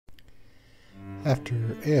After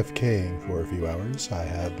AFKing for a few hours, I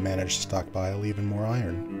have managed to stockpile even more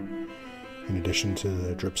iron. In addition to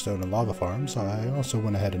the dripstone and lava farms, I also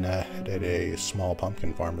went ahead and added a small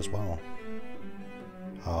pumpkin farm as well.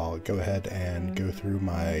 I'll go ahead and go through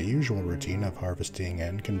my usual routine of harvesting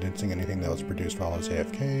and condensing anything that was produced while I was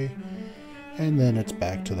AFK, and then it's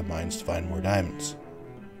back to the mines to find more diamonds.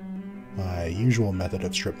 My usual method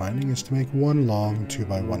of strip mining is to make one long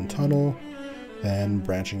 2x1 tunnel, then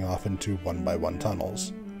branching off into 1x1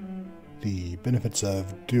 tunnels. The benefits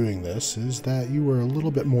of doing this is that you are a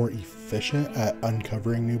little bit more efficient at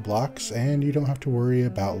uncovering new blocks, and you don't have to worry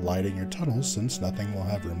about lighting your tunnels since nothing will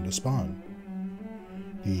have room to spawn.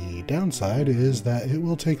 The downside is that it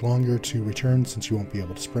will take longer to return since you won't be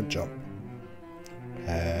able to sprint jump.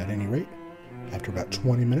 At any rate, after about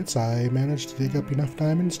 20 minutes I managed to dig up enough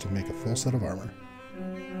diamonds to make a full set of armor.